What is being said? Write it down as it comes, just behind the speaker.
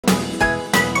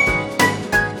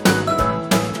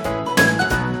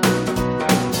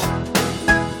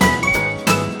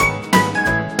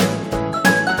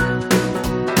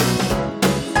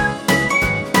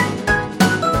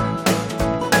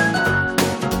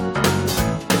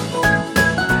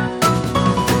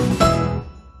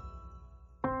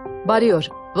Բարի օր,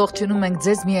 ողջունում ենք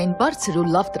ձեզ միայն բարձր ու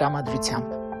լավ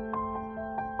տրամադրությամբ։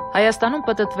 Հայաստանում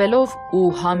պտտվելով ու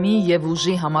համի և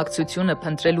ուժի համակցությունը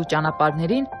փնտրելու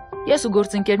ճանապարհներին ես ու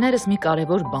գործընկերներս մի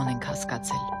կարևոր բան ենք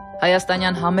հասկացել։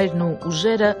 Հայաստանյան համերն ու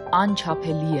ուժերը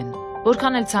անչափելի են,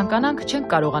 որքան էլ ցանկանանք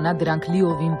չենք կարողանա դրանք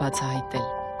լիովին բացահայտել։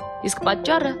 Իսկ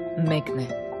պատճառը մեկն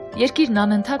է։ Երկիրն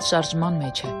անընդհատ շարժման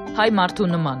մեջ է, հայ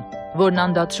մարդու նման, որն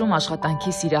անդադրում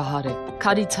աշխատանքի սիրահար է,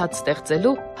 քարից հաց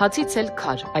ստեղծելու, հացից էլ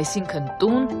քար, այսինքն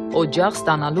տուն, օջախ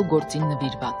ստանալու գործին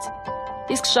նվիրված։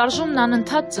 Իսկ շարժումն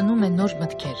անընդհատ ծնում է նոր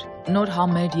մտքեր, նոր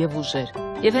համեր և ուժեր,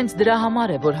 և հենց դրա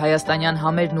համար է, որ հայաստանյան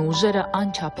համերն ու ուժերը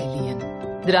անչափելի են։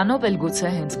 Դրանով էլ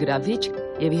գուցե հենց գրավիչ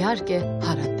և իհարկե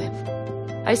հարատև։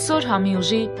 Այսօր Համի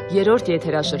ուժի 3-րդ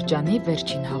եթերաշրջանի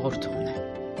վերջին հաղորդումն է։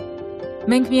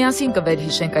 Մենք միասին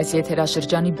կվերհիշենք այս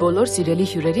եթերաշրջանի բոլոր սիրելի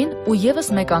հյուրերին ու ևս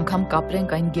մեկ անգամ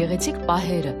կապրենք այն գեղեցիկ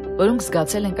պահերը, որոնք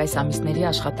զգացել ենք այս ամիսների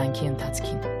աշխատանքի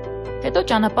ընթացքին։ Հետո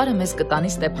ճանապարհը մեզ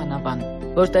կտանի Ստեփանավան,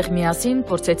 որտեղ միասին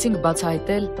փորձեցինք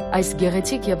բացահայտել այս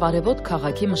գեղեցիկ և արևոտ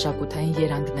քաղաքի մշակութային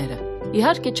երանգները,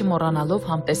 իհարկե չմոռանալով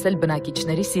համտեսել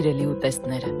բնակիչների սիրելի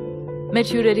ուտեստները։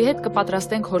 Մեր հյուրերի հետ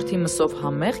կպատրաստենք հորթի մսով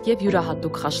համեղ և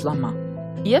յուրահատուկ խաշլամա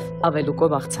և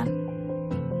ավելուկով աղցան։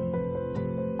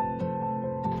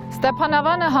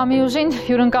 Ստեփանավանը Համի ուժին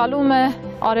հյուրընկալում է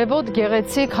արևոտ,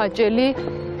 գեղեցիկ, հաճելի,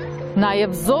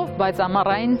 նաև զով, բայց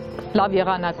ամառային լավ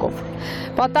եղանակով։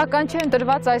 Պատահական չէ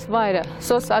ընտրված այս վայրը,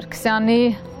 Սոս Սարգսյանի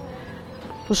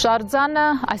հուշարձանը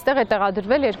այստեղ է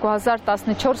տեղադրվել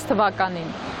 2014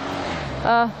 թվականին։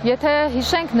 Եթե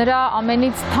հիշենք նրա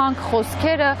ամենից թանկ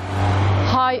խոսքերը,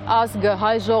 հայ ազգը,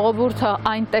 հայ ժողովուրդը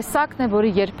այն տեսակն է,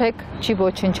 որը երբեք չի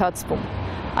ոչնչացվում։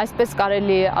 Այսպես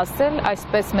կարելի է ասել,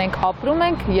 այսպես մենք ապրում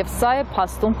ենք և սա է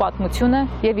փաստում պատմությունը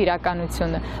և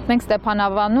իրականությունը։ Մենք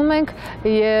Ստեփանավանում ենք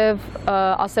և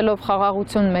ասելով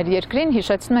խաղաղություն մեր երկրին,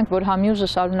 հիշեցնում ենք, որ Համի ուժը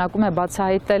շարունակում է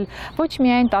բացահայտել ոչ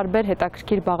միայն տարբեր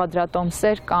հետաքրքիր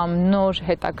բաղադրատոմսեր կամ նոր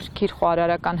հետաքրքիր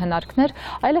խոհարարական հնարքներ,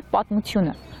 այլև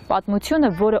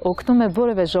պատմությունը, որը օգնում է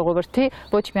որևէ ժողովրդի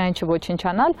ոչ միայն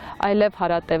չոչնչանալ, այլև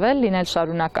հարատևել, լինել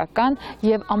շարունակական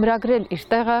և ամրագրել իր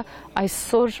տեղը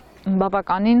այսօր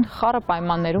բավականին խառը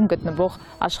պայմաններում գտնվող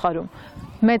աշխարհում։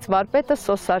 Մեծ վարպետը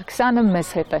Սոս Սարգսյանը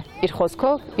մեզ հետ է, իր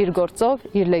խոսքով, իր գործով,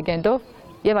 իր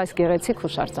լեգենդով և այս գեղեցիկ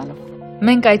հուշարձանով։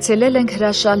 Մենք այցելել ենք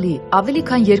հրաշալի, ավելի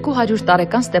քան 200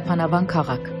 տարեկան Ստեփանավան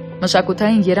քաղաք,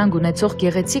 մշակութային երանգ ունեցող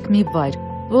գեղեցիկ մի վայր,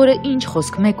 որը ինչ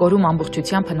խոսք մեկ օրում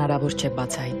ամբողջությամբ հնարավոր չէ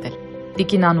բացահայտել։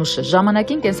 Տիկին Անուշը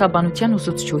ժամանակին կենսաբանության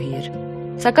ուսուցչուհի էր,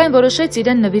 սակայն որոշեց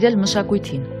իրեն նվիրել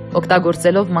մշակույթին,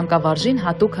 օգտագործելով մանկավարժին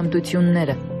հատուկ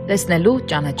հմտությունները, տեսնելու,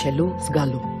 ճանաչելու,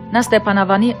 զգալու։ Նա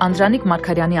Ստեփանավանի Անդրանիկ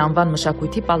Մարգարյանի անվան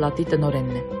մշակույթի պալատի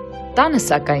տնօրենն է։ Տանը,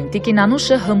 սակայն, տիկին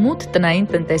Անուշը հմուտ տնային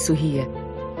տնտեսուհի է,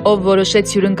 ով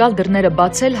որոշեց հյուրընկալ դռները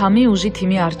բացել Համի ուժի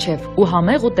թիմի առջև ու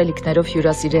համեղ ուտելիքներով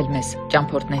հյուրասիրել մեզ,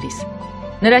 ճամփորդներիս։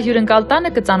 Նրա հյուրընկալ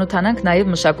տանը կծանոթանանք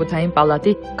նաև մշակութային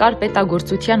պալատի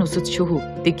կարպետագործության ուսուցչուհու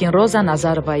տիկին Ռոզա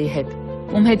Նազարովայի հետ,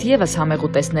 ում հետ ևս համեղ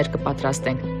ուտեստներ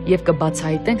կպատրաստենք և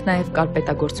կբացահայտենք նաև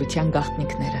կարպետագործության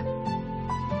գաղտնիքները։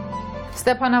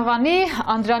 Ստեփանավանի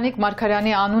Անդրանիկ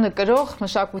Մարգարյանի անունը կրող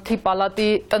մշակույթի պալատի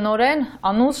տնօրեն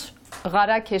Անուշ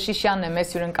Ղարաքեշիշյանն է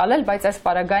մեզ հյուրընկալել, բայց այս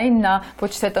պարագային նա ոչ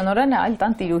թե տնօրեն է, այլ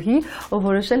տան տիրուհի, ով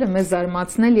որոշել է մեզ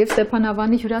զարմացնել և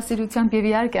Ստեփանավանի հյուրասիրությամբ և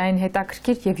իհարկե այն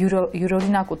հետաքրքիր և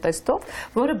յուրօրինակ ուտեստով,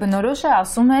 որը բնորոշ է,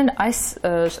 ասում են, այս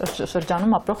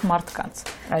շրջանում ապրող մարդկանց,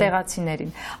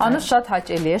 տեղացիներին։ Անուշ, շատ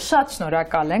հաճելի է, շատ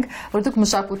շնորհակալ ենք, որ դուք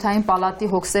մշակութային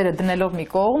պալատի հոգսերը դնելով մի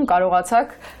կողմ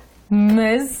կարողացաք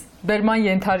մեզ բերման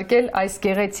ենթարկել այս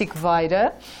գեղեցիկ վայրը։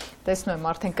 Տեսնում եմ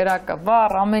արդեն կրակը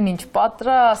վառ, ամեն ինչ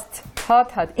պատրաստ,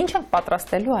 հատ, ինչ ենք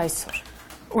պատրաստելու այսօր։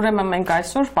 Ուրեմն մենք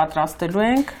այսօր պատրաստելու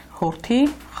ենք հորթի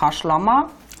խաշլամա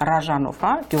ռաժանով,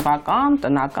 գյուղական,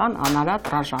 տնական,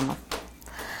 անարատ ռաժանով։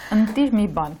 Ընտիր մի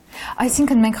բան,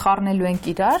 այսինքն մենք խառնելու ենք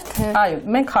իրար, թե… Այո,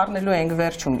 մենք խառնելու ենք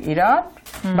վերջում իրար,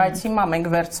 բայց հիմա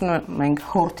մենք վերցնում ենք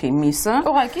հորթի միսը։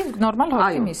 Ուղղակի նորմալ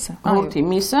հորթի միսը։ Հորթի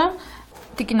միսը։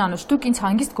 Տիկին Անուշ, դուք ինձ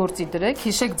հանգիստ գործի դրեք,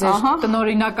 հիշեք ձեր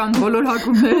տնօրինական բոլոր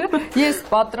հակումները, ես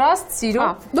պատրաստ,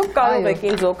 սիրով, դուք կարող եք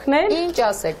ինձ օգնել։ Ինչ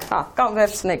ասեք։ Կամ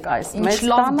վերցնեք այս մեծ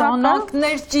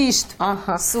տանականներ ճիշտ,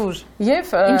 սուր։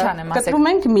 Եվ ինչ անեմ ասեք։ կտրում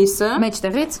ենք միսը։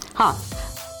 Մեջտեղից։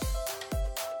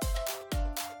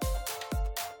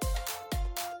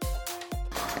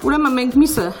 Ուրեմն մենք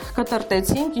միսը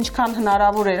կտրտեցինք, ինչքան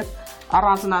հնարավոր է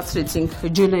առանձնացրեցինք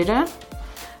ջլերը,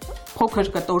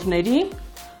 փոքր կտորների,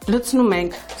 լցնում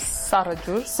ենք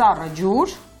սառը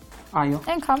ջուր, այո։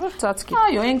 Այնքան որ ծածկի։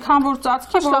 Այո, այնքան որ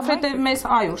ծածկի, որովհետև մեզ,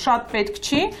 այո, շատ պետք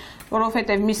չի,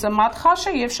 որովհետև միսը մատխաշ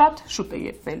է և շատ շուտ է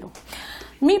եփվելու։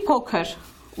 Մի փոքր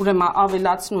ուրեմն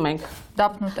ավելացնում ենք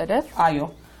Դափն ու տերև։ այո,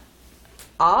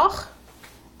 աղ,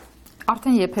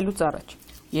 Արդեն եփելուց առաջ։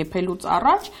 Եփելուց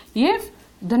առաջ եւ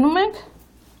դնում ենք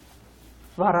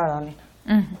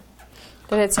վառարանին։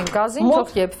 Դրեցին գազին,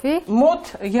 թող եփվի։ Մոտ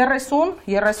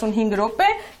 30-35 րոպե,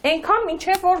 այնքան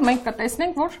մինչև որ մենք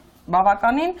կտեսնենք, որ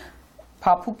բավականին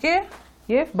փափուկ է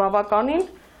եւ բավականին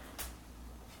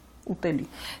ուտելի։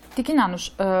 Տիկին Անուշ,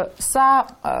 սա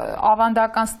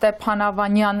ավանդական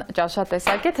Ստեփանավանյան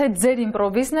ճաշատեսակ է, թե ձեր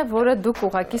իմպրովիզն է, որը դուք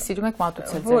ուղղակի սիրում եք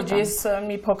մատուցել ձեր տանը։ Ոչ, ես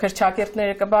մի փոքր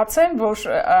ճակերտները կբացեմ, որ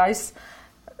այս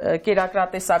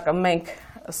կերակրատեսակը մենք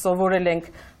սովորել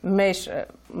ենք մեր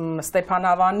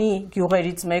Ստեփանավանի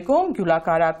գյուղերից մեկում,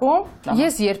 Գյուլակարակում։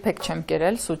 Ես երբեք չեմ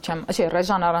կերել, սուտ չեմ, չէ,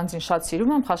 Ռեժան առանձին շատ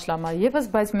սիրում եմ խաշլամայի եւս,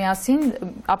 բայց միասին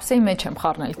ափսեի մեջ եմ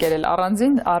խառնել կերել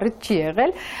առանձին, առիթ չի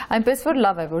եղել, այնպես որ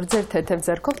լավ է, որ ձեր թեթև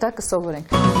ձեռքով դա կսովորենք։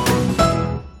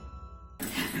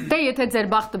 Դե եթե ձեր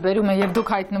բախտը բերում է եւ դուք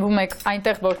հայտնվում եք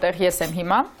այնտեղ, որտեղ ես եմ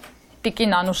հիմա,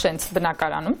 Տիկին Անուշենց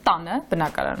բնակարանում, տանը,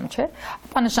 բնակարանում չէ,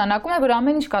 ապա նշանակում է, որ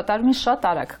ամեն ինչ կատարում է շատ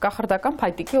արագ, կախարդական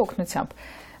փայտիկի օգնությամբ։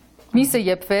 Միսը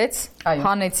եփվեց,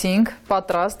 հանեցինք,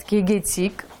 պատրաստ,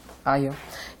 գեգեցիկ։ Այո։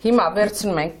 Հիմա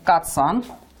վերցնում ենք կացան,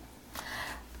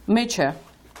 մեջը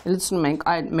լցնում ենք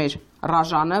այդ մեր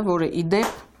ռաժանը, որը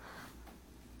իդեպ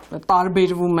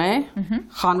տարբերվում է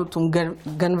խանութում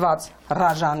գնված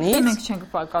ռաժանից։ Մենք չենք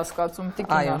կասկածում,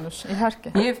 Տիկին Անուշ,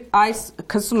 իհարկե։ Եվ այս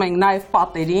քսում ենք նաև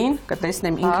պատերին,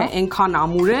 կտեսնեմ ինքը այնքան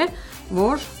ամուր է,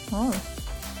 որ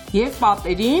եւ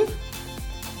պատերին,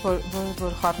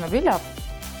 որ խառնվի լավ,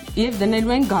 եւ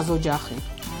դնելու ենք գազօջախին։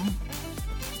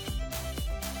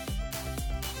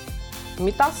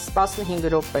 Մի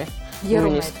 10-15 րոպե։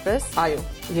 Եռում է այդպես։ Այո,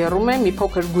 եռում է, մի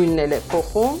փոքր գույնն է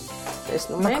փոխում,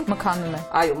 տեսնում եք։ Մքանում է։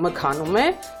 Այո, մքանում է,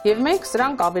 եւ մենք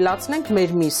սրանք ավելացնենք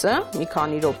մեր միսը մի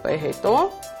քանի րոպե հետո։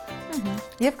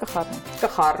 Եվ կխառնենք։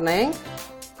 Կխառնենք,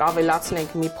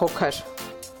 կավելացնենք մի փոքր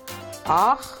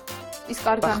աղ, իսկ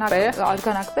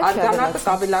արգանակ պետք է արգանակը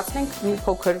կավելացնենք մի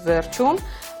փոքր վերջում,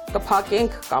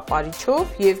 կփակենք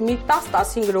կապարիչով եւ մի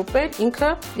 10-15 րոպե ինքը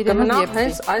կմնա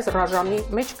հենց այս ռաժանի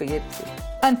մեջ կեփվի։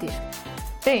 Ընտիր։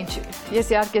 Դե ինչ, ես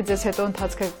իհարկե ձեզ հետո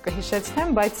ընթացքը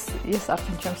կհիշեցնեմ, բայց ես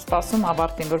արդեն չեմ սպասում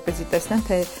ավարտին, որպեսզի տեսնեմ,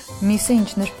 թե միսը ինչ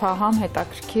նրբահամ,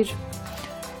 հետաքրքիր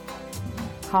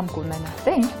համ կունենա։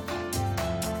 Դե ինչ։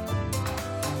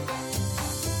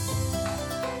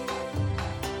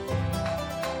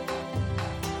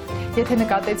 Եթե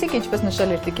նկատեցիք, ինչպես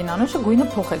նշել էր Տիկին Անուշը, գույնը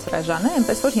փոխեց ռեժանը,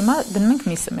 այնպես որ հիմա դնում ենք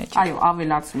միսը մեջ։ Այո,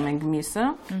 ավելացնում ենք միսը։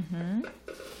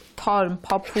 Թարմ,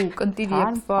 փափուկ, ընտիր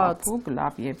եփված, փափուկ,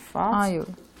 լավ եփված։ այո։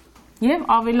 Եվ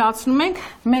ավելացնում ենք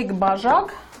 1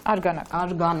 բաժակ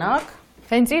արգանակ։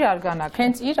 Հենց իր արգանակը։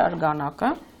 Հենց իր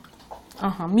արգանակը։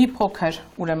 Ահա, մի փոքր,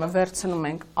 ուրեմն վերցնում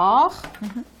ենք աղ։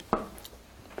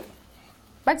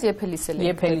 Բայց եփելիս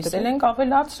ենք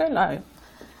ավելացրել, այո։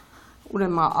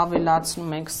 Ուրեմն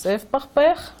ավելացնում ենք սև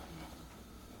պղպեղ,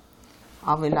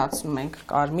 ավելացնում ենք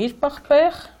կարմիր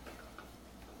պղպեղ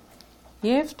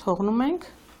եւ թողնում ենք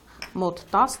մոտ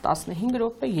 10-15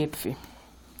 րոպե եփվի։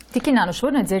 Տիկին Անուշ,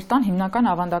 ո՞րն է ձեր տան հիմնական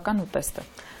ավանդական ուտեստը։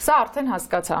 Սա արդեն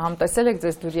հասկացա, համտեսել եք,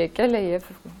 ձեզ դուր եկել է եւ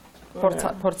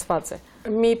փորձված է։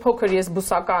 Մի փոքր ես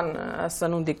բուսական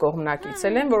սնունդի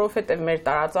կողմնակիցել եմ, որովհետեւ մեր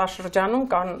տարածաշրջանում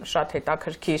կան շատ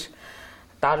հետաքրքիր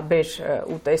տարբեր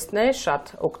ուտեստներ,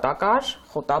 շատ օգտակար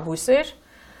խոտաբույսեր։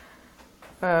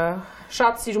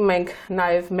 Շատ սիրում ենք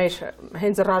նաև մեր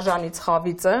հենց ռաժանից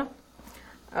խավիծը,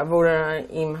 որը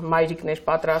իմ մայրիկն էր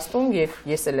պատրաստում եւ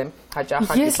ես էլ եմ հաճախակի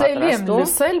պատրաստում։ Ես էլի եմ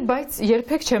լսել, բայց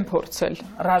երբեք չեմ փորձել։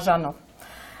 Ռաժանով։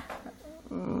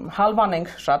 Հալվան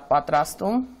ենք շատ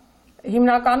պատրաստում։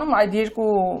 Հիմնականում այդ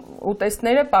երկու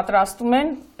ուտեստները պատրաստում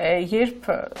են, երբ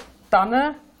տանը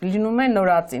լինում է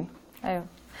նորածին։ Այո։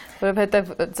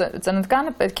 Որովհետև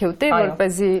ծննդկանը պետք է ուտի,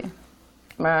 որպեսզի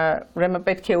ուրեմն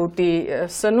պետք է ուտի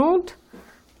սնունդ,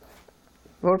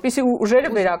 որպեսզի ուժերը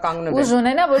վերականգնվեն։ Ուժ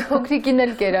ունենա, որ փոքրիկին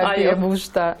էլ կերակի եւ ուժ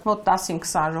տա։ Մոտ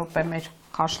 10-20 րոպե մեր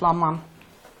խաշլաման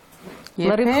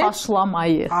լրիվ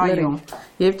խաշլամայի է։ Այո։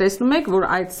 Եվ տեսնում եք, որ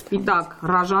այդ սպիտակ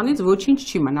ռաժանից ոչինչ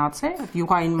չի մնացել,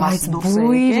 յուղային մասը դուրս է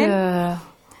եկել։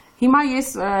 Հիմա ես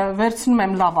վերցնում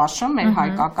եմ լավաշը, մեր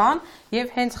հայկական,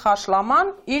 եւ հենց խաշլաման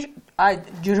իր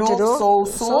այդ ջրով,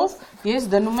 սոուսով ես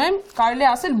դնում եմ, կարելի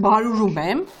ասել բարուրում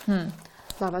եմ։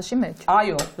 Լավաշի մեջ։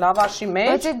 Այո, լավաշի մեջ։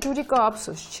 Բայց այդ ջուրի կա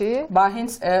ափսոս, չի։ Բա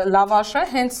հենց լավաշը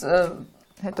հենց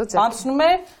հետո անցնում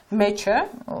է մեջը,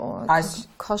 այս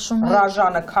քաշում է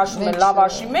ռաժանը քաշում է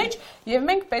լավաշի մեջ եւ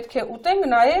մենք պետք է ուտենք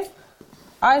նաեւ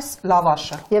այս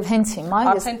լավաշը։ Եվ հենց հիմա ես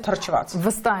արդեն թրջված։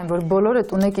 Վստահ եմ, որ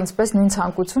բոլորդ ունեք ինձպես նույն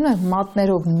ցանկությունը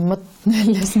մատներով մտնել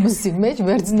ես մսի մեջ,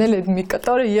 վերցնել այդ մի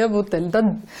կտորը եւ ուտել։ Դա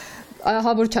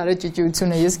Ահա որ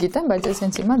չարաճճիությունը ես գիտեմ, բայց ես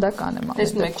հենց հիմա դա կանեմ։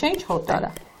 Տեսնում եք, չէ՞, ինչ հոտ է։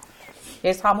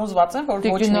 Ես համոզված եմ, որ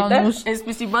ոչ մի տեղ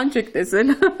այսպիսի բան չեք տեսել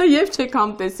եւ չեք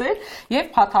համտեսել եւ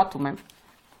փաթաթում եմ։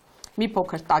 Մի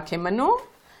փոքր տաք է մնում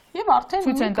եւ արդեն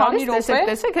ցույց են տալիս,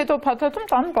 տեսեք, հետո փաթաթում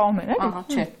տանում պահում են, էլի։ Ահա,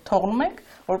 չէ, թողնում ենք,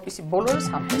 որպեսզի բոլորս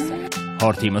համտեսեն։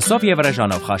 Հորթի մսով եւ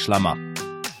ռեժանով խաշլամա։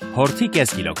 Հորթի կես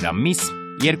կիլոգրամ միս,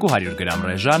 200 գրամ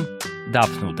ռեժան,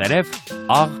 դափն ու տերև,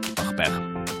 աղ, պղպեղ։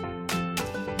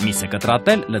 Միսը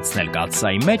կտրատել, լցնել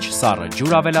կաթսայի մեջ, սառը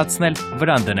ջուր ավելացնել,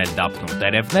 վրան դնել դափն ու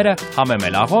տերևները,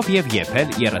 համեմել աղով եւ եփել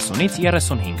 30-ից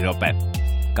 35 րոպե։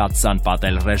 Կաթսան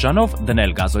պատել ռեժանով,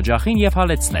 դնել գազօջախին եւ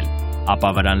հալեցնել, ապա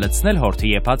վրան լցնել հորթի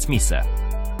եփած միսը։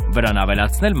 Վրան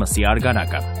ավելացնել մսի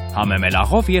արգանակը, համեմել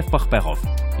աղով եւ պղպեղով,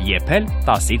 եփել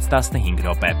 10-ից 15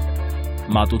 րոպե։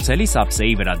 Մատուցելի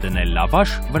սապսեի վրա դնել լավաշ,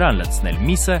 վրան լցնել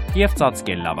միսը եւ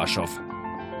ծածկել լավաշով։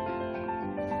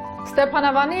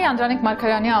 Ստեփանավանի Անդրանիկ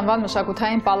Մարգարյանի անվան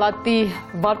մշակութային պալատի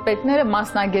վարպետները,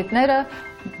 մասնագետները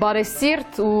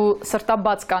բարեսիրտ ու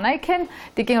սրտաբաց կանայք են,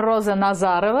 Տիկին Ռոզա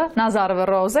Նազարովը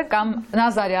Ռոզը կամ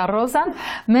Նազարյան Ռոզան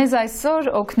մեզ այսօր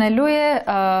օգնելու է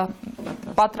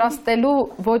պատրաստելու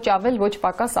ոչ ավել, ոչ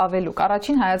պակաս ավելուկ։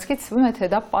 Առաջին հայացքից թվում է, թե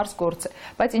դա պարզ գործ է,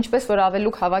 բայց ինչպես որ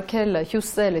ավելուկ հավաքելը,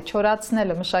 հյուսելը,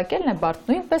 չորացնելը, մշակելն է բարդ,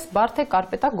 նույնպես բարդ է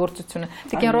կարպետագործությունը։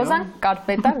 Տիկին Ռոզան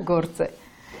կարպետագործ է։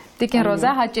 Տիկին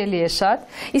Ռոզա հաճելի է շատ,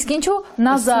 իսկ ինչու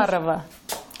Նազարովը։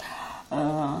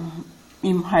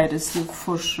 Իմ հայրս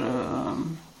որ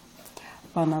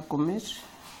բանակում էր,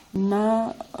 նա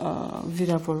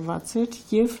վիրավորված էր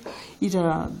եւ իր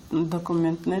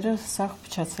դոկումենտները սաղ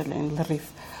փչացել են լրիվ։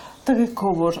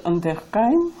 Տղեկով որ ընդեղ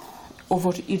կային, ով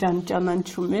որ իրան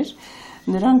ճանաչում էր,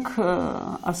 նրանք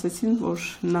ասացին, որ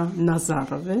նա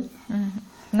Նազարով է։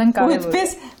 Ու այդպես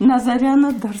Նազարյանը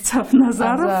դարձավ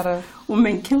Նազարով, ու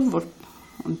մենք էլ որ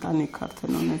ընտանիք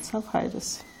արդեն ունեցավ հայրս։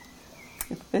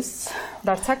 Այդպես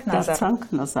դարձանք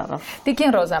Նազարով։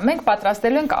 Տիկին Ռոզա, մենք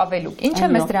պատրաստելու ենք ավելուկ։ Ինչ է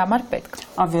մեզ դրա համար պետք։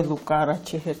 Ավելուկը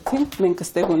առաջի հերթին, մենք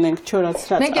այստեղ ունենք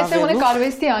չորացրած ավելուկ։ Մենք այստեղ ունենք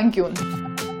արվեստի անկյուն։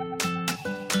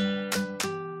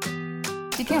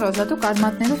 Տիկին Ռոզա, դուք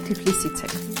արմատներով Թիֆլիսից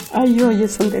եք։ Այո,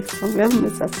 ես այնտեղ ծնվել,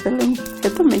 մեծացել եմ,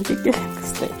 հետո մենք եկել ենք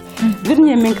այստեղ։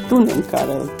 Վերնի մենք տուն ենք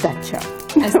արել, դաչա։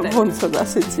 Ոնց որ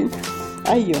ասեցին։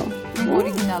 Այո։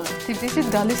 Օրիգինալ է։ Թիֆլիսից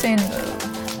գալիս էին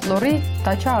լորի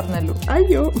դաչա առնելու։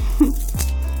 Այո։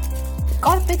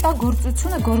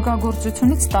 Կարպետագործությունը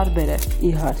գորգագործությունից տարբեր է։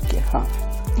 Իհարկե, հա։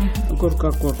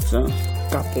 Գորգագործը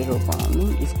կապերով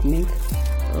անում, իսկ մենք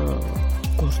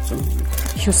գործում ենք։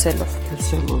 Հյուսելով ենք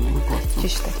գործում։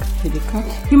 Ճիշտ է։ Հերիքա։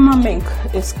 Հիմա մենք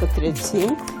այս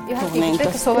կտրեցինք։ Իհարկե,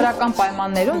 սովորական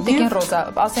պայմաններում Տիկին Ռոզա,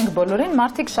 ասենք բոլորին,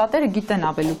 մարդիկ շատերը գիտեն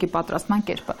ավելուկի պատրաստման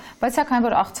կերպը, բայց սակայն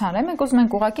որ աղցան է, մենք ուզում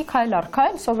ենք ուղղակի քայլ առ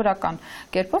քայլ սովորական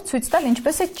կերպով ցույց տալ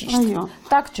ինչպես է ճիշտ։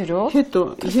 Տաք ջրով։ Հետո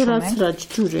երացրած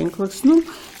ջուր ենք վրցնում,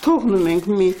 թողնում ենք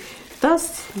մի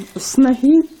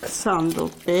 15-20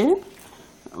 րոպե,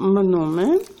 մնում է։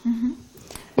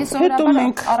 Ես սովորաբար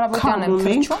առավոտյան եմ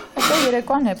թրջում, հետո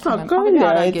երեկոյան հեփում եմ, ավելի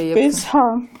արագ է եփում։ Հա,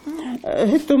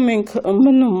 հետո մենք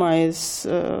մնում այս,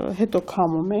 հետո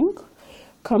քամում ենք,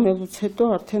 քամելուց հետո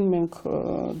արդեն մենք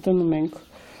դնում ենք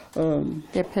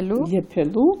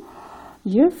եփելու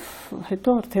եւ հետո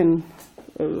արդեն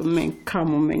մենք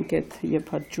քամում ենք այդ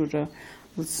եփած ջուրը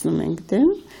լցնում ենք դեն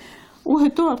ու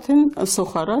հետո արդեն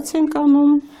սոխարաց ենք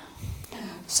անում։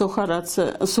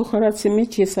 Սոխարացի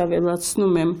մեջ ես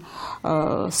ավելացնում եմ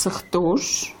սխտոր,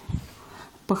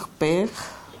 պղպեղ,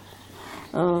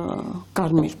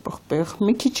 կարմիր պղպեղ,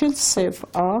 մի քիչ էլ սև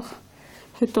աղ,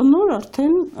 հետո նոր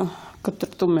արդեն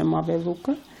կտրտում եմ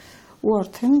ավելուկը ու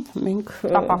արդեն մենք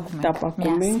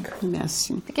տապակում ենք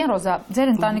միասին։ Տիկին Ռոզա, ձեր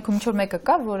ընտանիքում ինչ որ մեկը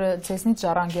կա, որը ձեզնից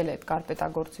ժառանգել է այդ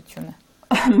կարպետագործությունը։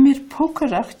 Մեր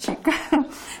փոքր աղջիկը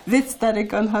 6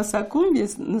 տարեկան հասակում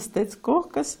ես նստեց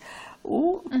կողքս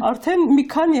ու արդեն մի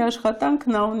քանի աշխատանք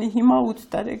նա ունի, հիմա 8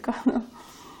 տարեկան է։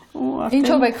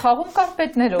 Ինչով եք խաղում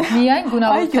կարպետներով, միայն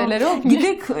գունավորություններով։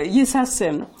 Գիտեք, ես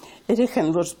ասեմ, երեխան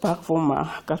որ զբաղվում է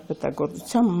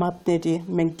կարպետագործությամբ, մատների,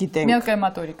 մենք գիտենք։ Мелкая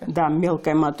моторика. Да,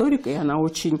 мелкая моторика, и она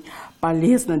очень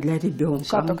полезна для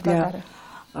ребенка, для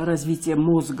развития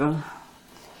мозга.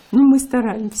 Ну, мы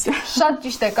стараемся. Շատ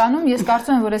ճիշտ եք անում, ես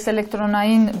կարծում եմ, որ այս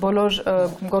էլեկտրոնային բոլոր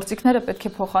գործիքները պետք է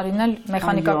փոխարինել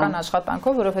մեխանիկական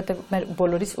աշխատանքով, որովհետև մեր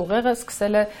բոլորիս ուղեղը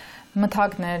սկսել է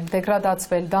մթագնել,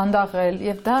 դեգրադացվել, դանդաղել,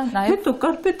 եւ դա նաեւ Հետո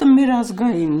կարպետը մեր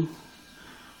ազգային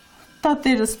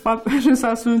տատերս պապերս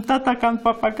ասում են, տատական,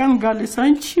 պապական գալիս,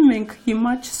 ինչի մենք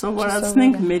հիմա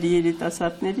չսովորացնենք մեր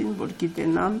երիտասարդներին, որ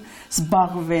գիտենան,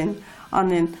 զբաղվեն,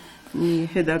 անեն, մի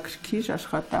հետաքրքիր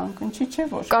աշխատանք, ինչի՞ չէ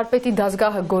որ։ Կարպետի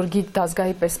դազգահը գորգի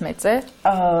դազգահի պես մեծ է։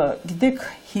 Գիտեք,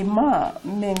 հիմա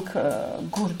մենք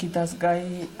գորգի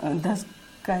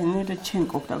դազգայինները չենք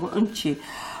օգտագործում, ինչի։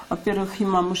 Во-первых,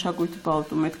 հիմա մշակույթի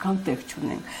պալատում այդքան տեղ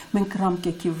չունենք։ Մենք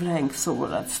ռամկեքի վրա ենք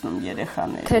սովորացնում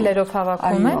երեխաներին։ Թելերով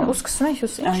հավաքում են ու սկսում են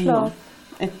հյուսիչ լավ։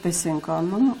 Այդպես ենք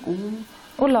անում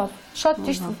ու լավ, շատ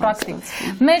ճիշտ ու պրակտիկ։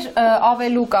 Մեր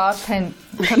ավելուկը արդեն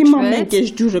հիմա մենք այս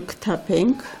ջուրը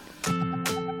կթափենք։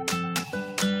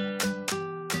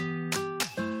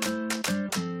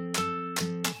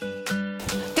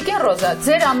 Տիկին Ռոզա,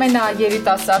 ձեր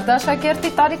ամենաերիտասարդ աշակերտի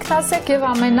տարիքն ասեք եւ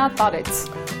ամենատարեց։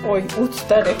 Ոյ 8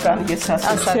 տարեկան ես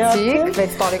ասացիք,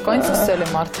 6 տարեկան սկսել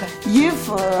եմ արդեն։ Եվ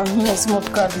մեզ մոտ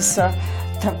գալիս է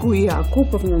Թակուի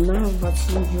Ակոպովնը, նա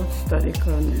 67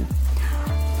 տարեկան է։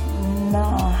 Նա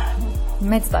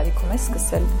մեծ տարիքում է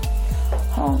սկսել։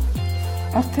 Հա,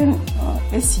 արդեն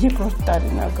այս երկրորդ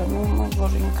տարին է գնում,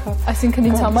 որ ինքը։ Այսինքն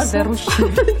ինձ համար դեռ ուշ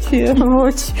չի։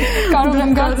 Ոչ։ Կարող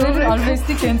եմ գալ ձեր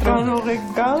արվեստի կենտրոն։ Կարող եք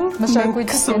գալ,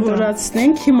 մշակույթի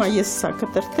սովորացնենք։ Հիմա ես սա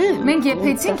կտրտեմ։ Մենք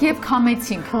եփեցինք եւ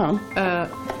քամեցինք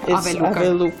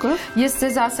ավելուկը։ Ես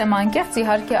ձեզ ասեմ անկեղծ,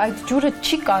 իհարկե այդ ջուրը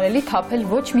չի կարելի թափել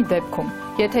ոչ մի դեպքում։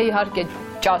 Եթե իհարկե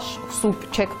ճաշ, սուպ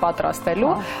չեք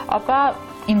պատրաստելու, ապա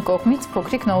իմ կողմից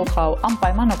փոքրիկ նոու-հաու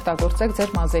անպայման օգտագործեք ձեր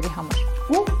մազերի համար։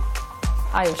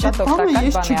 Այո, շատ օգտակար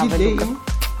բան է ավելուկը։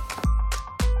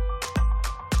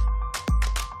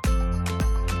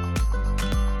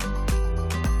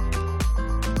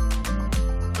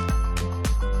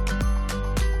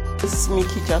 Մի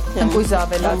քիչ արդեն ընկույզը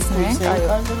ավելացնենք, այո։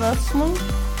 Ավելացնում։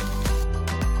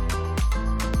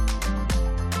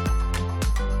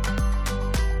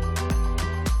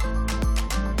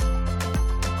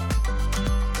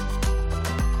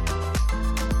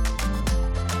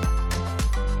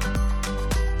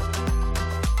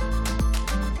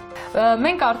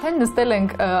 Մենք արդեն նստել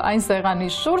ենք այն սեղանի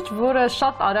շուրջ, որը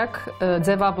շատ արագ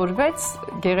ձևավորվեց,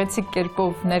 գեղեցիկ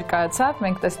կերպով ներկայացավ,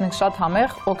 մենք տեսնենք շատ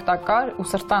համեղ, օգտակար ու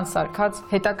սրտան սարքած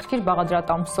հետաքրքիր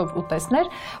բաղադրատամսով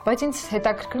ուտեսներ, բայց ինձ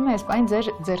հետաքրքրում է այս բան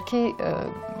ձեր ձեռքի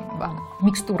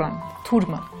միքստուրան,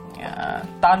 թուրմը։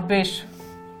 Տարբեր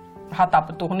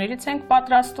հատապտուղներից ենք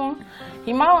պատրաստում։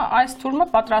 Հիմա այս թուրմը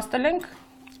պատրաստել ենք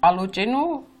ալոճենու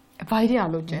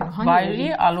Վայրի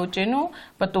ալոճենու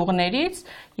պտուղներից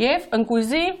եւ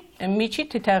ընկույզի միջի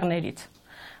թիթեղներից։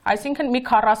 Այսինքն մի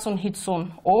 40-50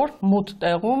 օր մութ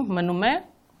տեղում մնում է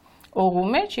օղու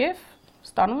մեջ եւ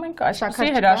ստանում ենք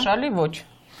այսպիսի հրաշալի ոչ։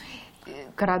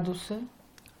 Գրադուսը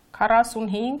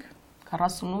 45,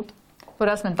 48,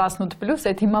 որ ասում են 18+,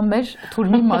 այդ հիմա մեր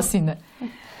թուրմի մասին է։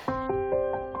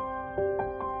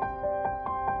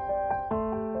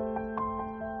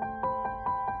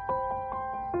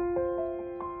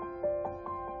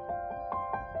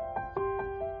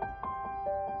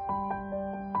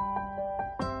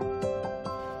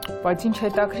 Բայց ինչ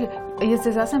հետաքրքիր, ես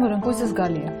ձեզ ասեմ, որ ընկույզը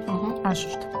զգալի է,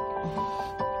 անշուշտ։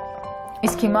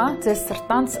 Իսկ հիմա ձեզ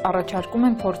սրտանց առաջարկում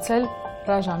եմ փորձել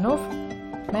ռաժանով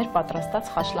մեր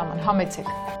պատրաստած խաշլաման,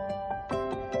 համեցեք։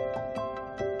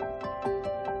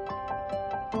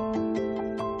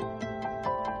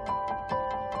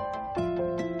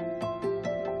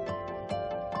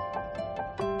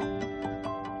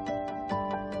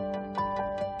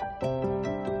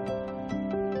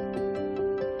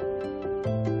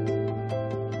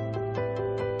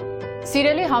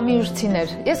 Սիրելի համի ուժցիներ,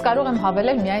 ես կարող եմ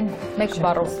հավելել միայն մեկ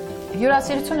բառով։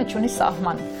 Հյուրասիրությունը չունի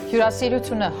սահման,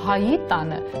 հյուրասիրությունը հայի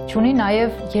տանը չունի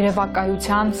նաև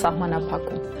երևակայության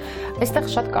սահմանափակում։ Այստեղ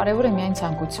շատ կարևոր է միայն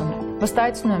ցանկությունը։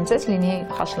 Վստահեցնում եմ ձեզ, լինի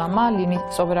խաշլամա, լինի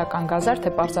սովորական գազար,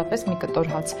 թե պարզապես մի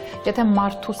կտոր հաց։ Եթե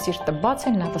մարդու սիրտը բաց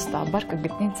է, նա վստահաբար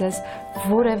կգտնի ձեզ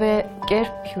որևէ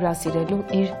կերպ հյուրասիրելու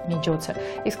իր միջոցը։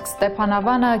 Իսկ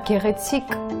Ստեփանավանը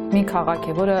գեղեցիկ մի քաղաք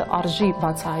է, որը արժի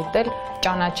բացահայտել,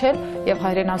 ճանաչել եւ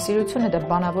հայրենասիրությունը դա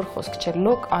բանավոր խոսք չէ,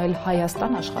 լոկ այլ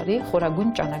Հայաստան աշխարհի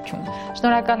խորագույն ճանաչում։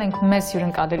 Շնորհակալ ենք մեզ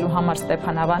հյուրընկալելու համար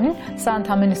Ստեփանավանին, սա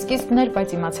ընդամենը սկիզբն էր,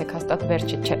 բայց իմացեք հաստատ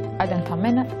վերջը չէ, այլ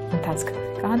ընդամենը ընթացք։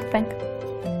 Կհանդիպենք։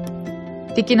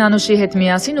 Տիկին Անուշի հետ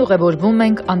միասին ուղևորվում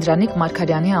ենք Անդրանիկ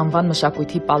Մարգարյանի անվան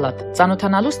մշակույթի պալատ,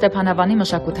 ծանոթանալու Ստեփանավանի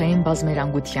մշակութային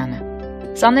բազմերանգությանը։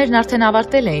 Սաներն արդեն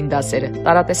ավարտել էին դասերը,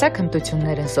 տարատեսակ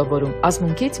հմտություններ են սովորում,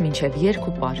 ազմունքից մինչև երգ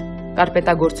ու պար,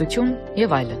 կարպետագործություն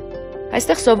եւ այլն։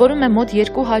 Այստեղ սովորում է մոտ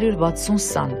 260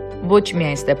 սան, ոչ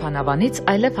միայն Ստեփանավանից,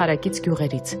 այլև հարակից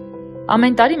գյուղերից։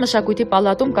 Ամեն տարի մշակույթի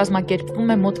պալատում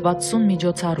կազմակերպվում է մոտ 60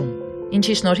 միջոցառում,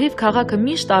 ինչի շնորհիվ քաղաքը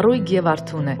միշտ առույգ եւ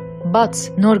արթուն է, բաց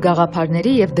նոր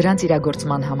գաղափարների եւ դրանց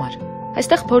իրագործման համար։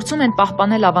 Այստեղ փորձում են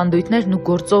պահպանել ավանդույթներն ու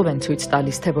գործով են ցույց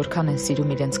տալիս, թե որքան են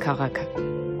սիրում իրենց քաղաքը։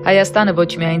 Հայաստանը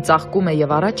ոչ միայն ծաղկում է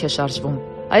եւ առաջ է շարժվում,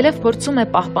 այլև փորձում է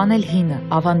պահպանել հինը,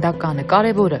 ավանդականը,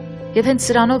 կարևորը, եւ հենց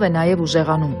սրանով է նաեւ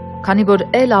ուժեղանում, քանի որ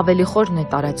ել ավելի խորն է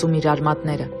տարածում իր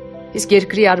արմատները։ Իսկ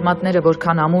երկրի արմատները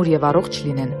որքան ամուր եւ առողջ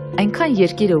լինեն, այնքան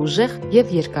երկիրը ուժեղ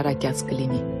եւ երկարակյաց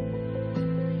կլինի։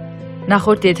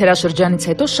 Նախորդ եթերաշրջանից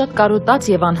հետո շատ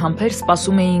կարոտած եւ անհամբեր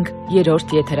սպասում էինք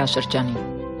երրորդ եթերաշրջանին։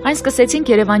 Այն սկսեցինք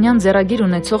Երևանյան ձեռագիր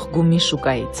ունեցող գումի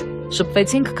շուկայից։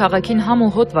 Շփվեցինք քաղաքին համ ու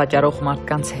հոտ վաճառող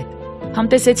մարդկանց հետ։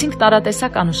 Համտեսեցինք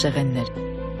տարատեսակ անուշեղեններ։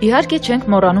 Իհարկե չենք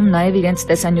մոռանում նաև իրենց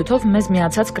տեսանյութով մեզ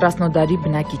միացած Կրասնոդարի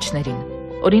բնակիչներին։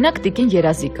 Օրինակ տիկին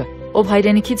Երազիկը, ով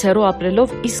հայրենիքից հեռու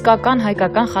ապրելով իսկական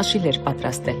հայկական խաշիլ էր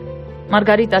պատրաստել։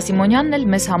 Մարգարիտա Սիմոնյանն էլ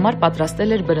մեզ համար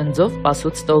պատրաստել էր բրնձով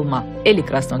պասուց տոլմա, էլի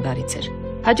Կրասնոդարից էր։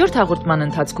 Հաջորդ հաղորդման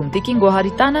ընթացքում տիկին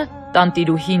Գոհարի տանը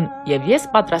տանտիրուհին եւ ես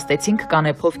պատրաստեցինք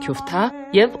կանեփով քյուֆթա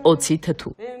եւ օձի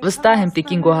թթու։ Վստահ եմ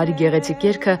տիկին Գոհարի գեղեցիկ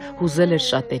երգը հուզել էր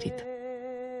շատերիդ։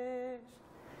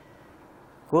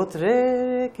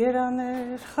 Կոտրեր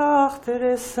գերաներ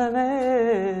խախտերեսներ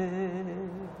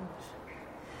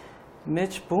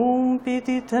Մեջ բում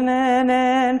պիտի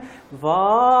տնենեն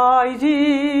վայրի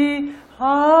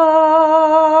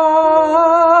հավքեր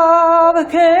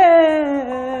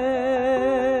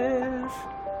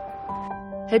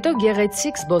Հետո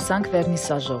գեղեցիկ զբոսանք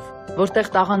վերնիսաժով, որտեղ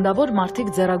տաղանդավոր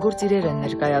մարդիկ ձեռագործ իրեր են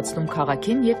ներկայացնում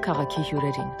քաղաքին եւ քաղաքի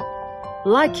հյուրերին։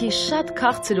 Լաքի շատ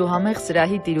քաղցր ու համեղ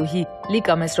սրահի տիրուհի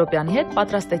Լիկա Մեսրոպյանի հետ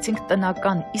պատրաստեցինք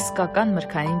տնական, իսկական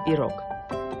մրգային պիրոգ։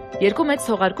 Երկու մեծ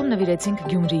թողարկում նվիրեցինք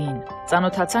Գյումրիին,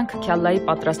 ծանոթացանք Քյալլայի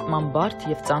պատրաստման բարդ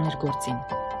եւ ծանր գործին։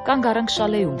 Կանգ առանք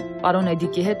Շալեում, պարոն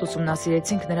Էդիկի հետ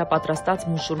ուսումնասիրեցինք նրա պատրաստած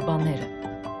մուշուրբաները։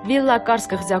 Վիլլա Կարս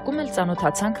կղզյակում էլ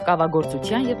ծանոթացանք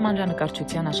կավագործության եւ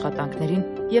մանրանկարչության աշխատանքներին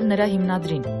եւ նրա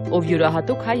հիմնադրին, ով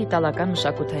յուրահատուկ հայ-իտալական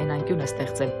մշակութային անկյուն է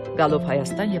ստեղծել, գալով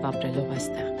Հայաստան եւ ապրելով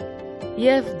այստեղ։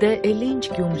 Եվ դե էլի ինչ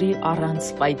Գյումրի առանց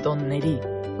պայտոնների։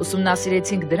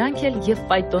 Ուսումնասիրեցինք դրանք էլ եւ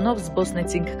պայտոնով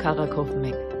զբոսնեցինք քաղաքով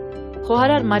մեկ։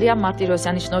 Խոհարար Մարիամ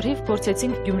Մարտիրոսյանի շնորհիվ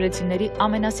փորձեցինք գյումրեցիների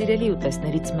ամենասիրելի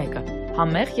ուտեստներից մեկը՝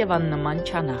 համեղ եւ աննման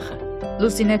չանախը։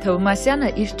 Լուսինե Թովմասյանը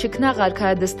իր չքնաղ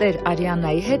արքայադստեր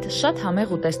Արիանայի հետ շատ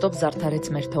համեղ ուտեստով զարդարեց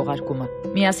մեր թողարկումը։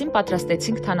 Միասին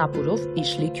պատրաստեցինք թանապուրով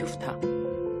իշլի քյուֆթա։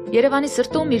 Երևանի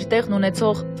սրտում իր տեղն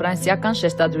ունեցող ֆրանսիական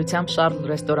շեշտադրությամբ Շարլ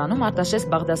ռեստորանում Արտաշես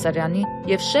Բաղդասարյանի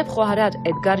եւ շեֆ խոհարար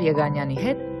Էդգար Եգանյանի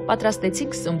հետ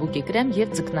պատրաստեցինք սմբուկի կրեմ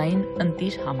եւ ձկնային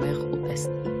ընտիր համեղ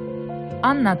ուտեստ։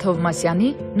 Աննա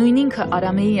Թովմասյանի, նույն ինքը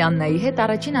Արամեի Աննայի հետ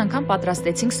առաջին անգամ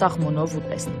պատրաստեցինք սախմոնով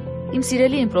ուտեստ։ Իմ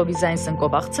սիրելի իմպրովիզային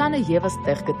սնկով աղցանը եւս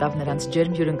տեղ գտավ նրանց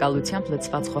ջերմ հյուրընկալությամբ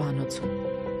լցված խոհանոցում։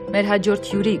 Մեր հաջորդ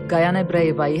հյուրի Գայանե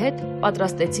Բրեևայի հետ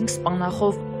պատրաստեցինք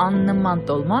սպանախով աննման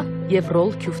տոլմա եւ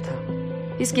ռոլ քյուֆթա։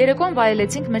 Իսկ երեկոն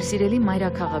վայելեցինք մեր սիրելի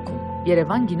մայրաքաղաքում,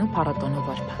 Երևան գինու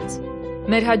փառատոնով արված։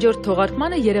 Մեր հաջորդ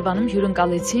թողարկմանը Երևանում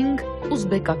հյուրընկալեցինք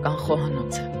ուզբեկական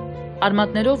խոհանոցը։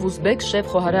 Արմատներով ուզբեկ շեֆ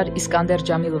խոհարար Իսկանդեր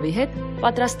Ջամիլովի հետ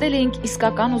պատրաստել էինք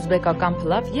իսկական ուզբեկական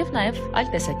փլավ եւ նաեւ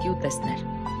այլ տեսակի ուտեստներ։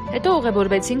 Հետո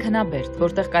ուղևորվեցինք Հնաբերդ,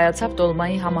 որտեղ կայացավ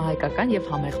տոլմայի համահայկական եւ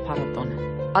համեղ փառատոնը։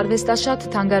 Արվեստաշատ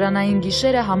թանգարանային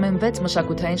գիշերը համեմվեց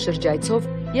մշակութային շրջայցով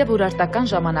եւ ուրարտական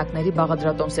ժամանակների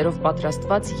բաղադրատոմսերով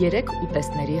պատրաստված 3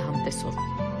 ուտեստների համտեսով։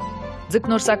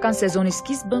 Ձկնորսական սեզոնի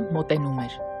սկիզբը մոտենում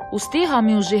էր։ Ուստի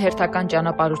Համի ուժի հերթական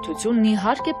ճանապարհորդությունն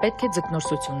իհարկե պետք է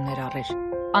ձկնորսություններ առեր։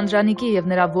 Անդրանիկի եւ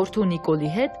նրա որդու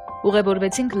Նիկոլի հետ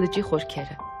ուղևորվեցինք լճի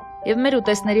խորքերը։ Եվ մեր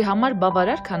ուտեստների համար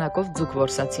բավարար քանակով ձուկ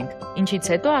որսացինք, ինչից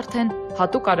հետո արդեն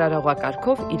հատուկ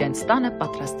արարողակարգով իրենց տանը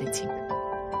պատրաստեցինք։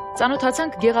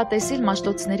 Ծանոթացանք գեղատեսիլ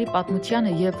մաշտոցների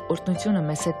պատմությանը եւ օրհնությունը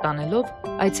մեզ հետ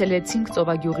տանելով այցելեցինք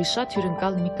Ծովագյուղի շատ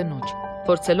հյուրընկալ մի կնոջ,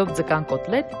 փորձելով ձկան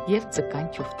կոտլետ եւ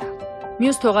ձկան քյուֆթա։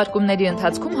 Մյուս թողարկումների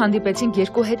ընթացքում հանդիպեցինք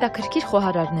երկու հետաքրքիր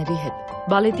խոհարարների հետ։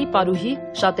 Բալետի պարուհի,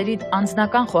 շատերի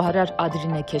անձնական խոհարար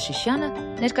Ադրինե Քեշիշյանը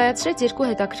ներկայացրեց երկու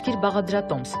հետաքրքիր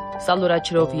բաղադրատոմս՝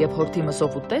 սալորաչրով եւ հորթի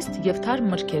մսով ուտեստ եւ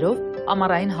թարմ մրգերով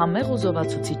ամառային համեղ ու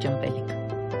զովացուցիչ ըմպելիք։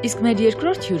 Իսկ մեր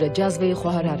երկրորդ հյուրը Ջազվեի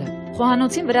խոհարարը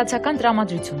խոհանոցին վրացական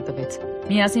տրամադրություն տվեց։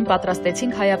 Միասին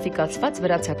պատրաստեցինք հայաֆիկացված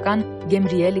վրացական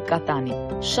գեմրիելի կատանի,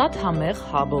 շատ համեղ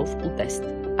հավով ուտեստ։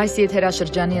 Այս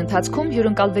եթերաշրջանի ընթացքում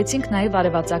հյուրընկալվեցինք նաեւ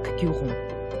Արևածագ գյուղում։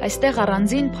 Այստեղ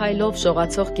առանձին փայլով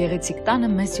շողացող գեղեցիկ տանը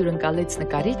մեզ հյուրընկալեց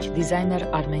նկարիչ, դիզայներ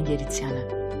Արմեն Երիցյանը։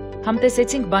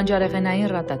 Համտեսեցինք բանջարեղենային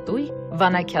ռատատույ,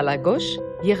 վանաքյալագոշ,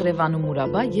 եղրևանու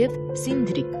մուրաբա եւ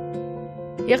սինդրիկ։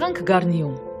 Եղանք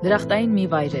Գառնիում, դրախտային մի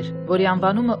վայր էր, որի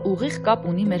անվանումը ուղիղ կապ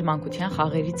ունի մեր մանկության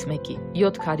խաղերից մեկի՝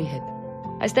 7 քարի հետ։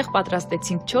 Այստեղ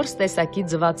պատրաստեցինք 4 տեսակի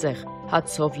ձվածեղ՝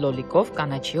 հացով, լոլիկով,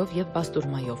 կանաչիով եւ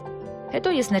բաստուրմայով։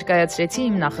 Հետո ես ներկայացրեցի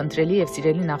իմ նախընտրելի եւ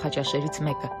սիրելի նախաճաշերից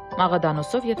մեկը՝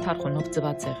 մաղադանոսով եւ թարխունով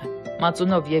ծվածեղը,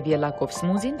 մածունով եւ ելակով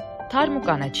սմուզին, թարմ ու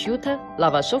կանաչ հյութը,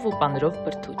 լավաշով ու պանրով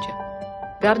բրդուճը։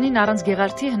 Գառնին առանց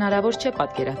գեղարդի հնարավոր չէ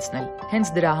պատկերացնել,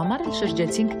 հենց դրա համար էլ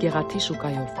շրջեցինք գեղարդի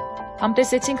շուկայով։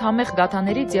 Համտեսեցինք համեղ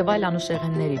գաթաներից եւ այլ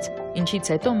անուշեղեններից,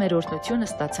 ինչից հետո մեր օրհնությունը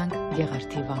ստացանք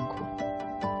գեղարդի վանքում։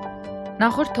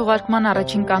 Նախորդ թողարկման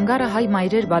առաջին կանգառը հայ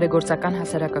մայրեր բարեգործական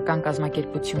հասարակական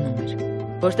կազմակերպությունում էր,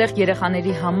 որտեղ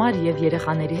երեխաների համար եւ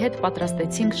երեխաների հետ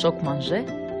պատրաստեցինք շոկմանժե,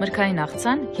 մրգային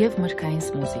աղցան եւ մրգային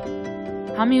սմուզի։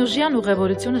 Համի ուժյան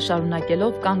ուղևորությունը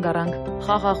շարունակելով կանգ առանք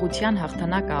խաղաղության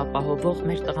հաղթանակը ապահովող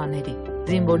մեր տղաների,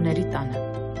 զինվորների տանը,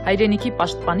 հայրենիքի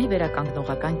պաշտպանի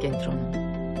վերականգնողական կենտրոնում։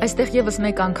 Այստեղ եւս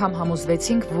մեկ անգամ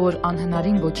համոզվեցինք, որ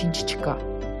անհնարին ոչինչ չկա,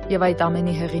 եւ այդ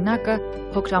ամենի հեղինակը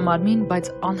փոքրամարմին, բայց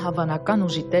անհավանական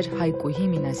ուժի տեր Հայկուհի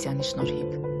Մինասյանի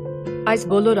շնորհիվ։ Այս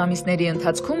բոլոր ամիսների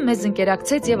ընթացքում մեզ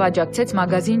ընկերակցեց եւ աջակցեց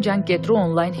մագազին Ջան Կետրու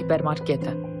օնլայն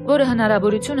հիպերմարկետը, որը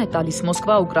հնարավորություն է տալիս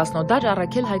Մոսկվա ու Կրասնոդար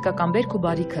առաքել հայկական բերք ու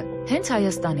բարիքը հենց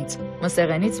Հայաստանից,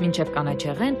 Մսեղենից մինչև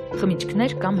Կանաչեղեն,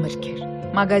 խմիչքներ կամ մրգեր։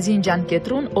 Մագազին Ջան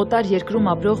Կետրուն օտար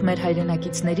երկրում ապրող մեր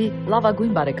հայրենակիցների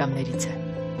լավագույն բարեկամներից է։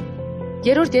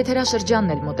 Երրորդ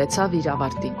եթերաշրջանն էլ մոտեցավ իր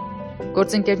ավարտին։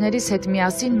 Գործընկերներիս հետ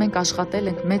միասին մենք աշխատել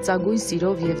ենք մեծագույն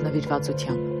սիրով եւ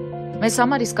նվիրվածությամբ։ Մեզ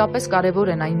համար իսկապես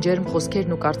կարևոր են այն ջերմ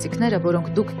խոսքերն ու կարծիքները,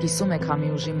 որոնք դուք կիսում եք Համի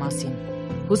ուժի մասին։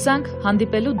 Հուսանք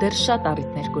հանդիպելու դեռ շատ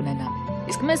առիթներ կունենան։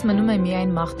 Իսկ մեզ մնում է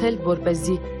միայն մաղթել,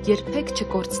 որպեսզի երբեք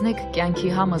չկորցնեք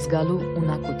կյանքի համը զգալու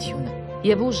ունակությունը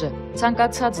եւ ուժը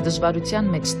ցանկացած դժվարության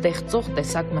մեջ ստեղծող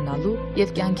տեսակ մնալու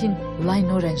եւ կյանքին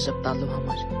լայնորեն շփտալու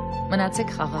համար։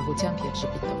 Մնացեք խաղաղությամբ եւ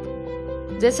ժպիտով։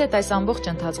 Ձեզ հետ այս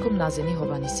ամբողջ ընթացքում Նազենի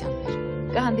Հովանեսյանն էր։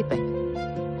 Կհանդիպենք։